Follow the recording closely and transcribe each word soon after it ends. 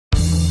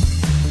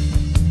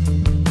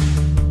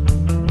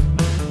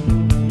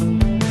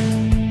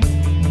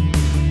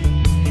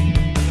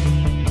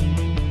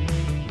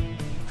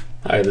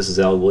Hi, this is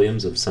Al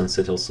Williams of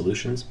Sunset Hill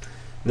Solutions.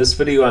 In this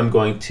video I'm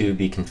going to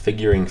be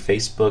configuring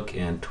Facebook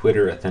and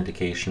Twitter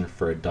authentication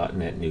for a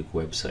DotNetNuke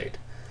website.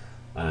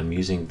 I'm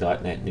using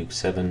DotNetNuke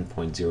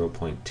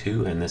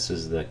 7.0.2 and this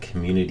is the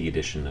community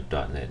edition of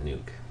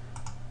DotNetNuke.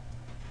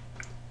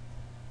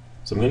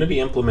 So I'm going to be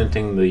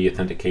implementing the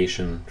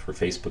authentication for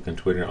Facebook and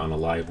Twitter on a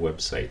live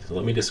website. So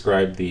let me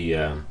describe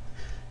the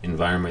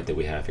environment that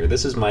we have here.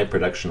 This is my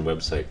production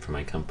website for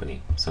my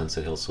company,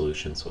 Sunset Hill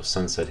Solutions, so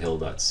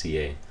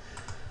sunsethill.ca.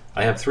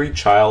 I have 3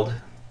 child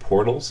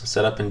portals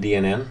set up in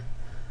DNN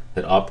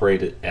that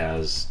operate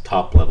as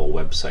top-level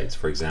websites.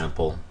 For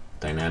example,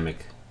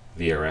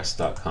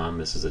 dynamicvrs.com.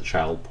 This is a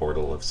child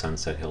portal of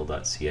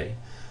sunsethill.ca,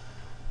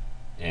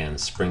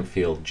 and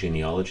Springfield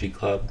Genealogy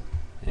Club,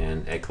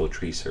 and Echo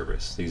Tree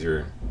Service. These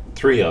are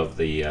 3 of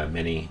the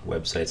many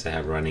websites I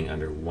have running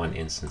under one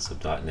instance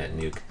of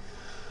DotNetNuke.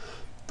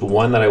 The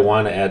one that I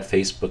want to add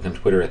Facebook and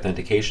Twitter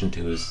authentication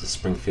to is the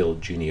Springfield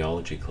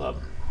Genealogy Club.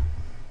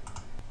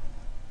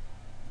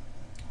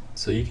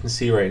 So you can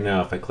see right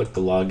now, if I click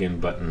the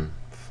login button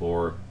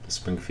for the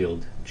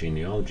Springfield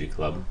Genealogy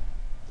Club,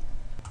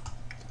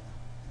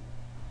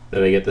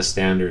 that I get the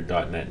standard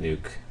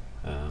DotNetNuke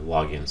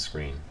login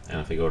screen.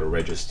 And if I go to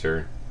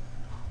register,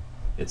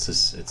 it's a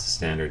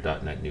standard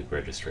DotNetNuke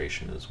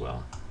registration as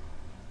well.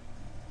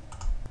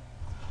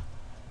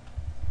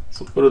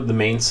 So go to the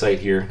main site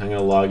here. I'm going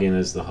to log in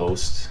as the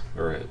host,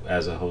 or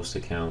as a host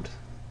account.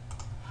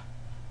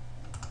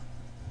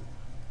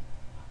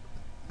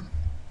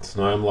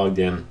 So now I'm logged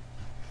in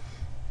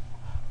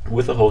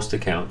with a host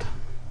account.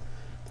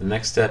 The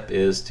next step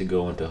is to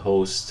go into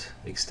host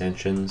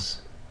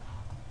extensions.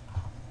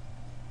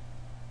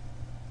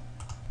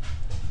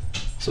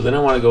 So then I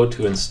want to go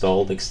to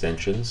installed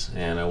extensions,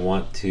 and I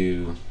want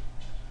to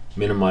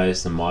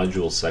minimize the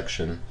module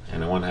section,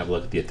 and I want to have a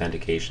look at the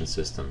authentication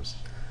systems.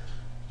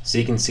 So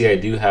you can see I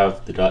do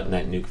have the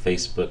DotNetNuke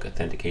Facebook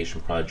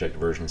authentication project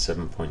version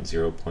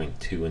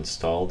 7.0.2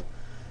 installed,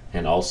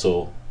 and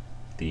also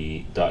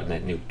the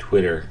DotNetNuke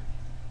Twitter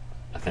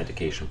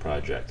authentication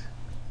project.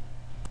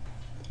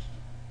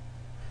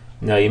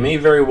 Now you may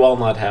very well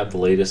not have the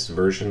latest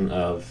version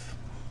of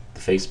the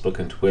Facebook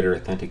and Twitter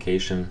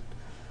authentication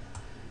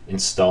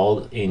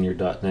installed in your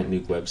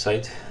DotNetNuke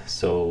website.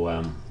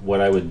 So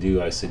what I would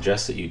do, I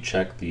suggest that you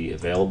check the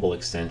available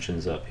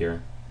extensions up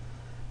here,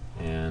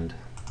 and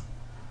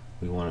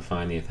we want to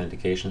find the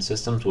authentication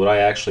systems. What I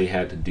actually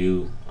had to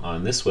do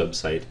on this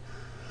website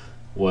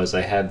was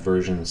I had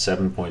version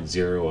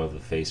 7.0 of the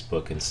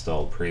Facebook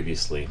installed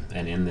previously,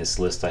 and in this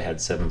list I had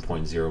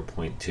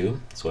 7.0.2,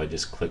 so I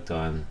just clicked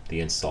on the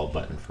install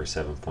button for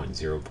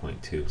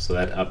 7.0.2. So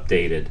that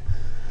updated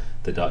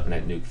the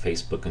DotNetNuke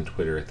Facebook and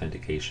Twitter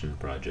authentication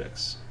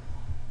projects.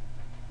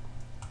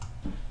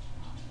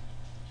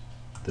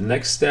 The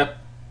next step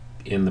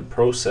in the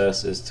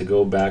process is to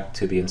go back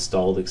to the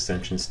installed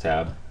extensions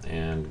tab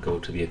and go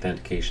to the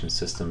authentication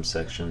systems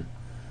section,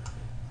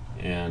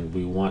 and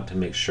we want to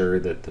make sure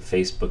that the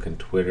Facebook and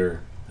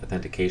Twitter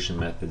authentication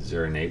methods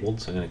are enabled.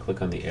 So I'm going to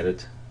click on the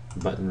edit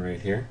button right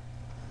here,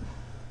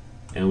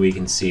 and we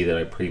can see that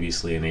I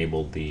previously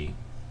enabled the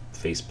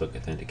Facebook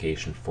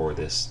authentication for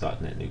this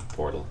DotNetNuke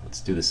portal. Let's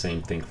do the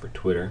same thing for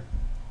Twitter.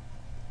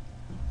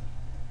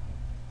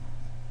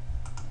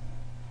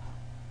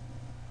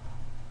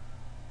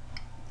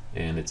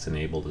 And it's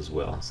enabled as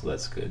well, so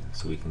that's good.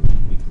 So we can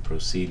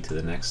proceed to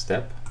the next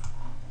step.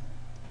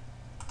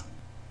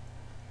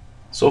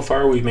 So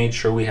far we've made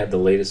sure we had the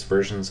latest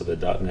versions of the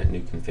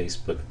DotNetNuke and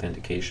Facebook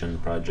authentication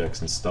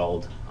projects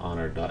installed on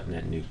our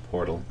DotNetNuke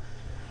portal,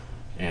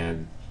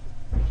 and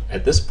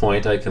at this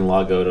point I can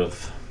log out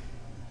of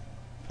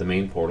the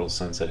main portal,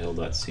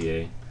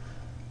 sunsethill.ca.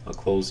 I'll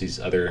close these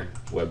other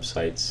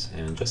websites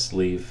and just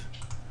leave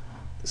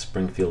the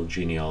Springfield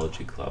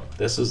Genealogy Club.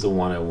 This is the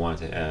one I want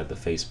to add the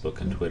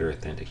Facebook and Twitter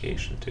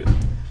authentication to.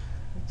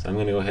 So I'm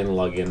going to go ahead and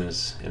log in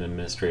as an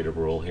administrative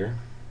role here.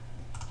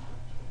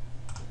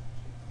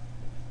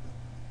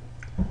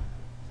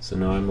 So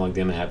now I'm logged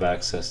in, I have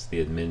access to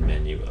the admin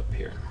menu up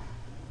here.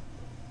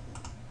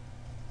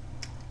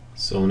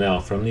 So now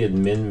from the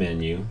admin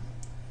menu,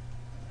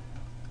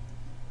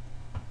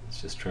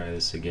 let's just try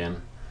this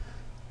again.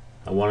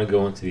 I want to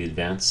go into the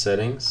advanced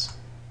settings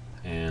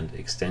and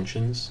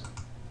extensions.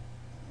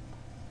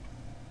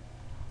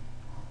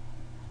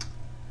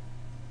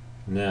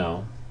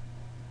 Now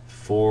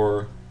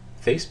for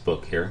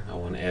Facebook here, I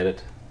want to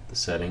edit the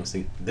settings.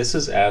 This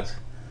is at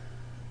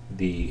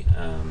the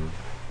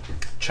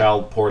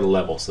child portal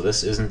level, so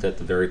this isn't at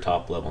the very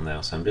top level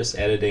now. So I'm just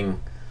editing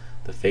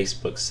the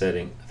Facebook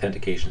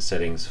authentication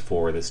settings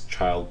for this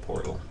child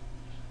portal.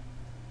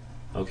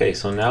 Okay,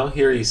 so now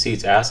here you see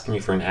it's asking me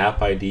for an app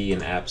ID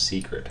and app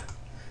secret.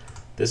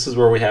 This is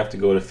where we have to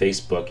go to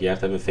Facebook. You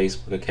have to have a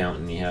Facebook account,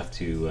 and you have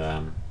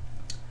to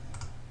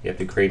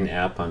create an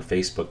app on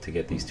Facebook to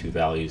get these 2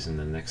 values, and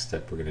the next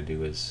step we're going to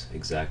do is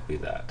exactly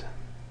that.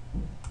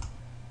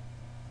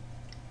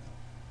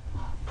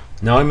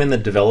 Now I'm in the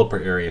developer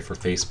area for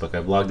Facebook.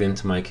 I've logged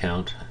into my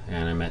account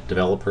and I'm at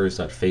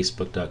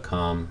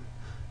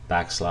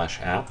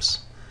developers.facebook.com/apps,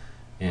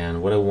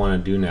 And what I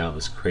want to do now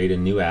is create a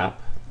new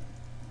app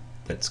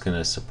that's going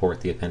to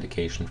support the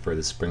authentication for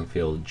the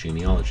Springfield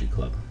Genealogy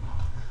Club.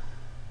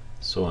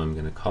 So I'm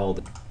going to call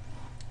it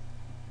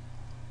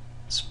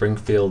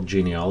Springfield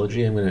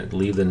Genealogy. I'm going to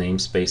leave the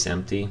namespace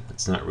empty.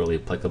 It's not really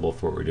applicable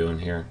for what we're doing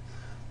here.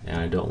 And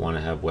I don't want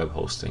to have web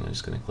hosting. I'm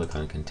just going to click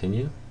on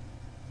continue.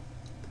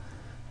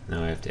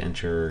 Now I have to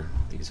enter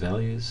these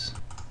values.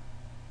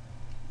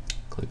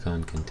 Click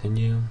on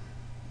continue.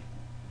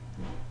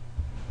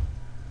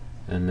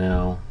 And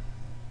now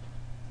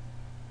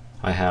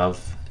I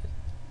have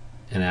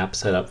an app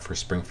set up for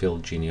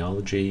Springfield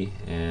Genealogy,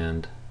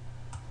 and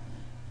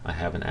I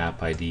have an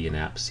app ID and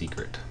app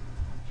secret.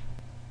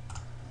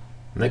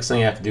 The next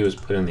thing I have to do is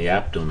put in the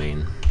app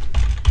domain.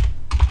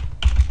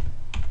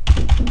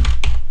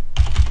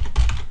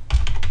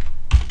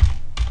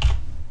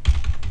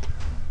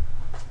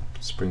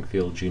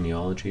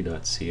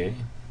 springfieldgenealogy.ca,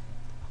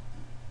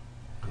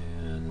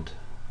 and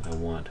I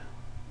want,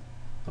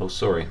 oh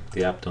sorry,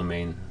 the app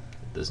domain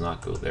does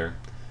not go there,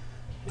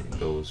 it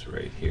goes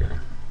right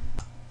here.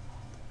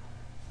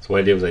 So what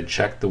I did was I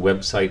checked the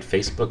website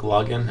Facebook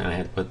login, and I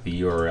had to put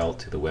the URL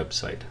to the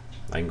website.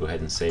 I can go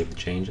ahead and save the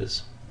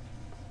changes.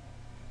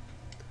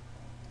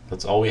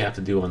 That's all we have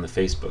to do on the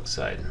Facebook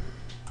side.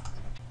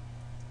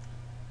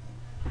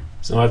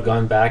 So now I've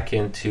gone back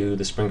into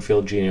the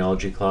Springfield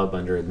Genealogy Club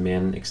under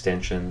Admin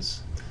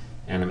Extensions,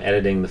 and I'm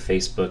editing the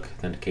Facebook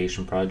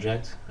Authentication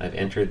project. I've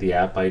entered the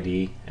app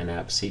ID and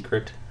app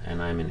secret,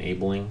 and I'm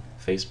enabling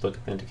Facebook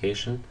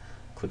Authentication.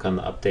 Click on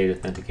the Update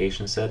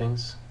Authentication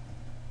Settings.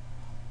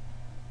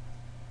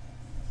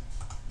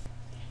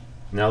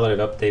 Now that I've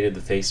updated the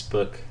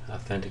Facebook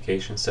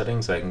Authentication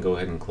settings, I can go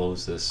ahead and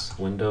close this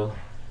window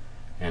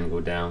and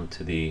go down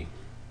to the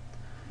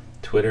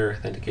Twitter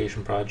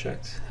Authentication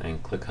project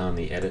and click on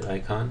the edit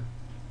icon.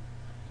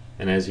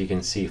 And as you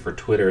can see, for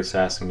Twitter it's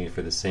asking me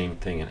for the same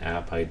thing, an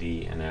app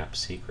ID and app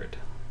secret.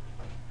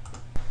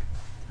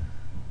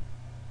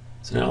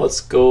 So now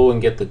let's go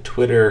and get the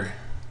Twitter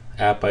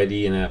app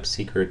ID and app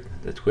secret,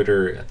 the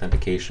Twitter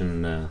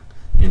authentication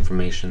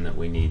information that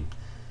we need.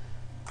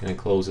 I'm going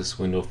to close this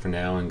window for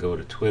now and go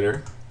to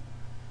Twitter,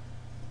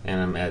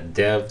 and I'm at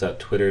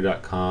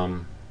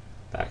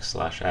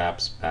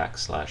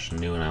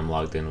dev.twitter.com/apps/new, and I'm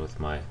logged in with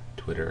my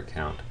Twitter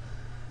account.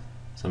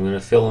 So I'm going to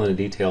fill in the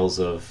details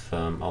of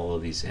all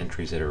of these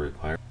entries that are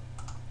required.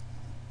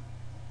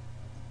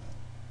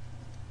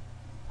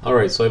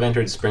 Alright, so I've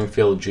entered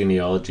Springfield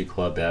Genealogy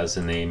Club as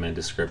a name and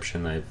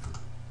description. I've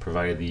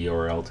provided the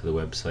URL to the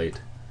website,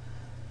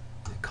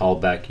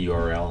 callback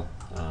URL.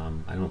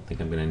 I don't think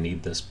I'm going to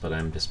need this, but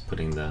I'm just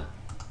putting the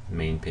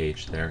main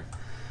page there.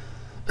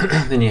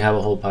 Then you have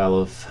a whole pile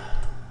of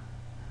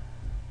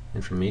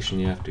information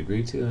you have to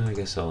agree to. I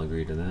guess I'll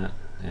agree to that.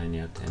 And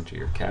you have to enter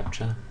your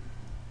CAPTCHA.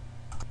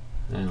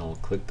 And I'll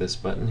click this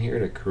button here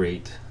to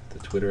create the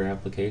Twitter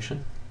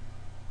application.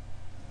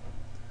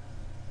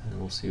 And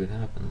we'll see what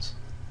happens.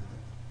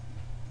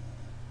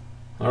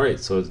 Alright,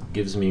 so it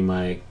gives me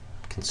my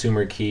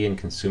consumer key and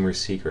consumer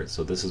secret.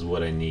 So this is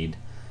what I need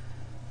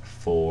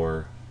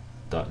for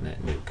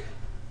DotNetNuke.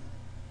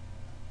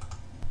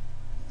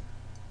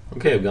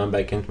 Okay, I've gone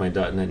back into my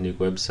DotNetNuke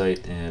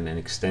website, and in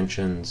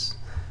extensions,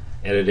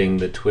 editing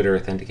the Twitter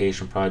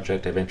authentication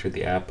project, I've entered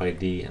the app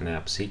ID and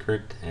app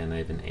secret, and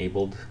I've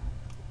enabled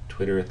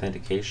Twitter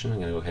authentication. I'm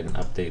going to go ahead and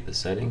update the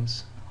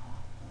settings.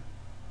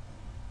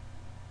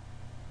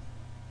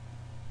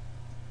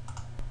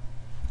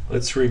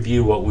 Let's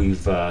review what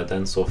we've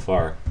done so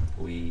far.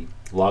 We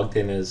logged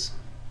in as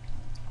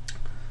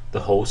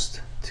the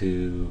host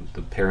to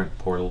the parent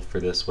portal for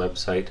this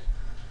website,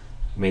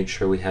 made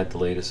sure we had the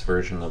latest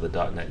version of the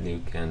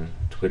DotNetNuke and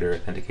Twitter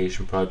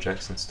authentication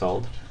projects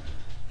installed,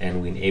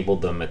 and we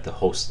enabled them at the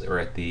host or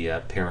at the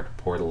parent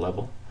portal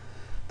level.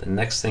 The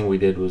next thing we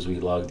did was we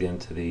logged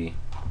into the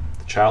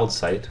child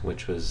site,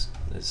 which was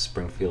the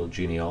Springfield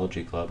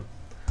Genealogy Club.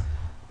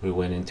 We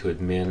went into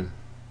Admin,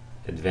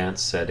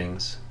 Advanced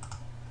Settings,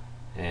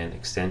 and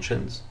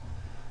Extensions,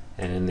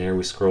 and in there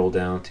we scroll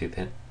down to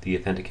the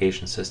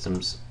Authentication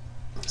Systems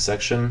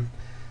section.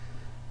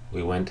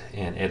 We went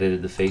and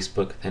edited the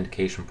Facebook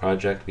authentication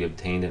project. We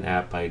obtained an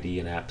app ID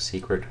and app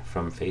secret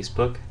from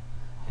Facebook,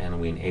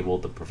 and we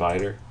enabled the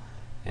provider.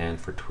 And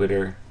for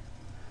Twitter,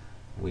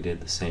 we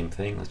did the same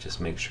thing. Let's just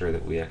make sure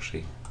that we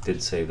actually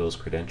did save those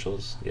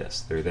credentials.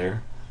 Yes, they're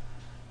there.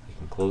 We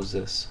can close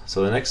this.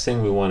 So the next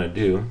thing we want to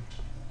do, I'm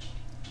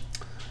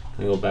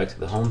going to go back to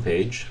the home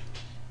page.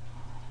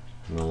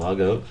 I'm going to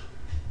log out.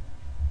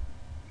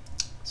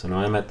 So now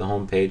I'm at the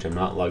home page. I'm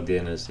not logged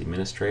in as the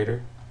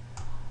administrator.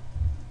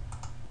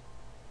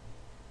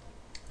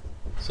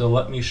 So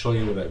let me show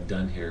you what I've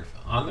done here.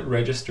 On the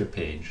register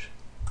page,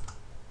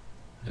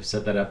 I've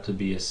set that up to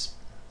be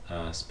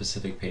a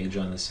specific page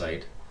on the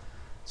site.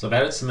 So I've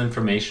added some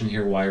information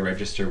here why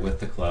register with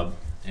the club,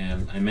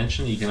 and I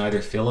mentioned you can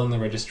either fill in the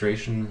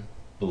registration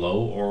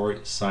below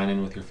or sign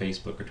in with your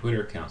Facebook or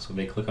Twitter account. So if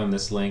they click on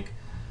this link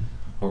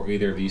or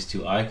either of these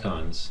two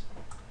icons,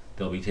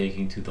 they'll be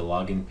taken to the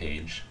login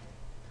page.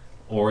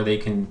 or they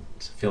can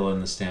fill in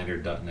the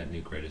standard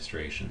DotNetNuke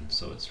registration.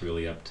 So it's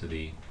really up to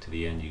the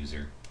end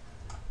user.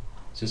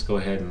 Let's just go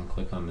ahead and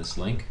click on this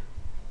link.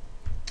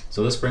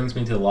 So this brings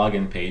me to the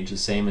login page, the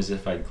same as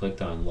if I'd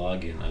clicked on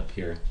login up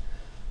here.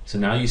 So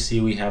now you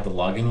see we have the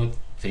login with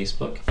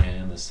Facebook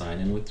and the sign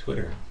in with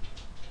Twitter.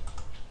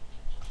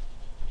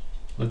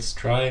 Let's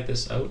try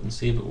this out and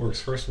see if it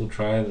works. First we'll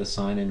try the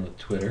sign in with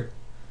Twitter.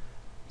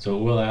 So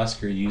it will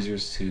ask your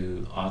users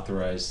to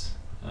authorize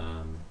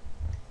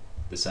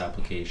this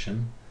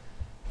application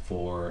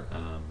for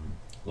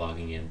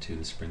logging into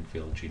the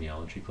Springfield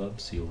Genealogy Club.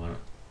 So you want to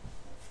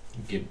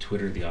give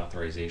Twitter the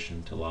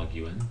authorization to log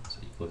you in. So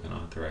you click on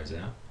Authorize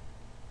App.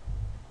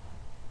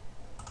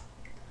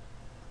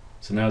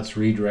 So now it's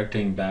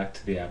redirecting back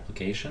to the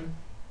application.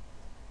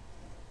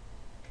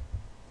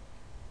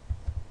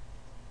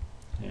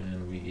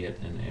 And we get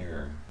an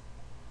error.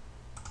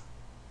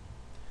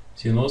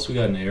 So you'll notice we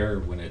got an error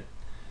when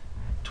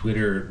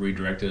Twitter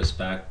redirected us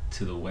back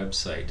to the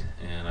website,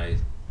 and I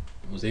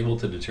was able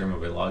to determine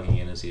by logging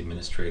in as the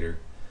administrator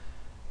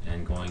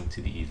and going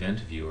to the event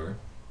viewer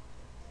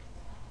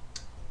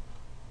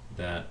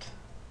that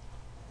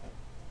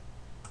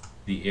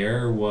the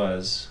error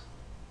was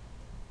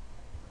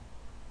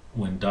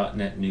when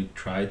DotNetNuke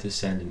tried to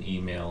send an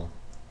email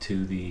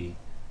to the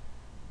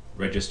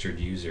registered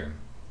user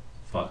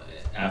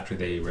after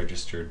they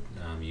registered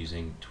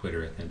using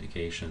Twitter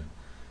authentication,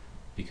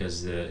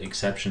 because the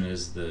exception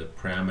is the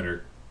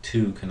parameter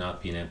 2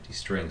 cannot be an empty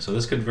string. So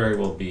this could very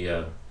well be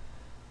it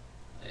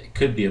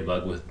could be a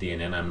bug with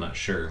DNN, I'm not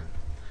sure.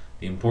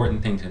 The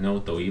important thing to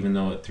note though, even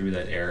though it threw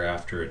that error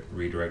after it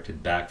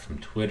redirected back from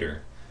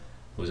Twitter,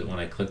 was that when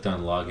I clicked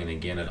on login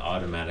again, it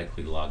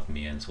automatically logged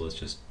me in. So let's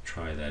just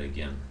try that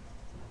again.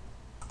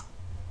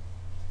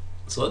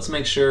 So let's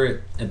make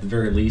sure at the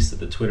very least that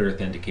the Twitter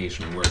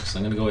authentication works.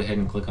 I'm going to go ahead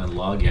and click on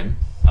login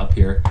up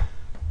here.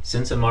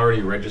 Since I'm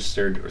already since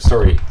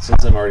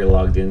I'm already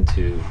logged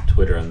into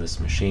Twitter on this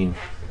machine,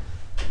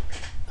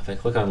 if I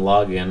click on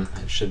login,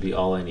 it should be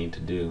all I need to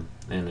do.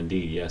 And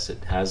indeed, yes,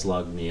 it has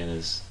logged me in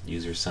as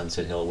user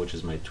Sunset Hill, which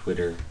is my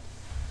Twitter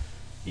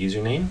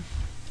username.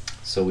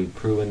 So we've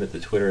proven that the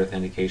Twitter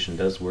authentication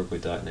does work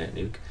with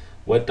DotNetNuke.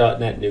 What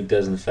DotNetNuke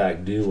does in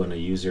fact do when a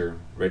user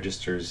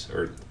registers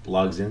or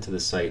logs into the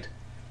site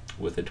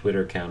with a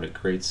Twitter account, it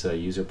creates a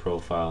user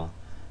profile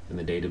in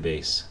the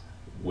database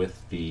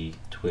with the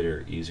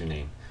Twitter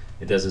username.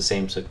 It does the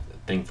same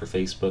thing for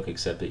Facebook,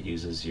 except it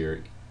uses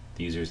the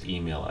user's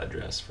email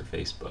address for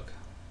Facebook.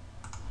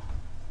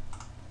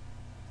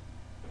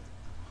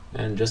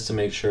 And just to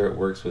make sure it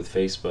works with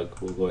Facebook,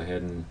 we'll go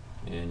ahead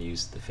and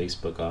use the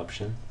Facebook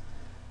option.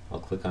 I'll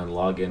click on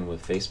Login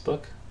with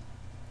Facebook.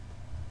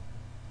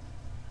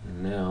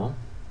 And now,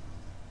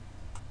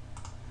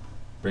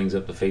 brings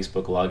up the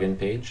Facebook login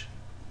page.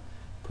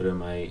 Put in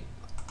my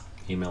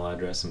email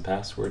address and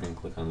password and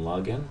click on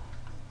Login.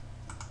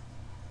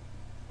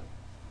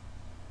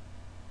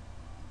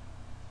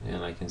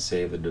 And I can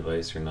save the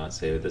device or not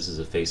save it. This is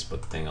a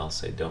Facebook thing, I'll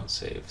say don't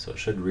save. So it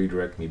should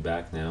redirect me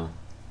back now.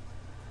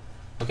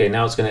 Okay,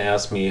 now it's going to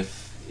ask me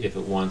if it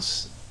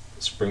wants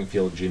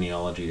Springfield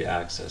Genealogy to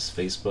access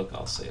Facebook.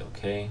 I'll say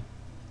okay.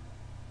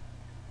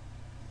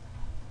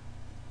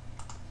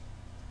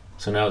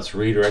 So now it's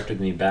redirected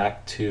me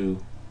back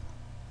to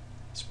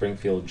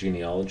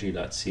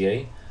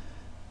springfieldgenealogy.ca,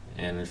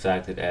 and in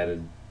fact it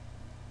added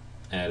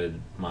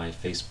my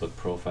Facebook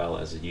profile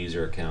as a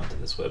user account to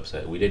this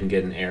website. We didn't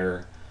get an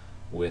error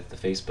with the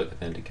Facebook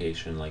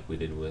authentication like we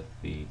did with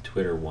the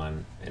Twitter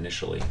one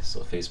initially.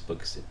 So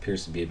Facebook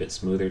appears to be a bit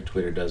smoother.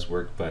 Twitter does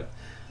work, but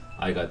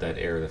I got that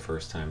error the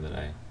first time that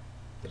I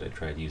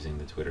tried using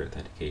the Twitter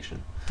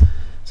authentication.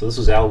 So this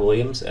was Al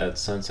Williams at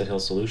Sunset Hill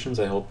Solutions.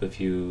 I hope if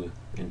you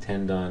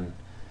intend on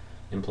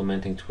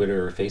implementing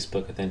Twitter or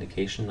Facebook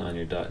authentication on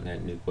your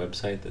 .NET Nuke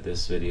website that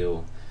this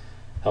video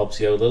helps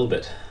you out a little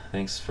bit.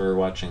 Thanks for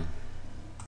watching.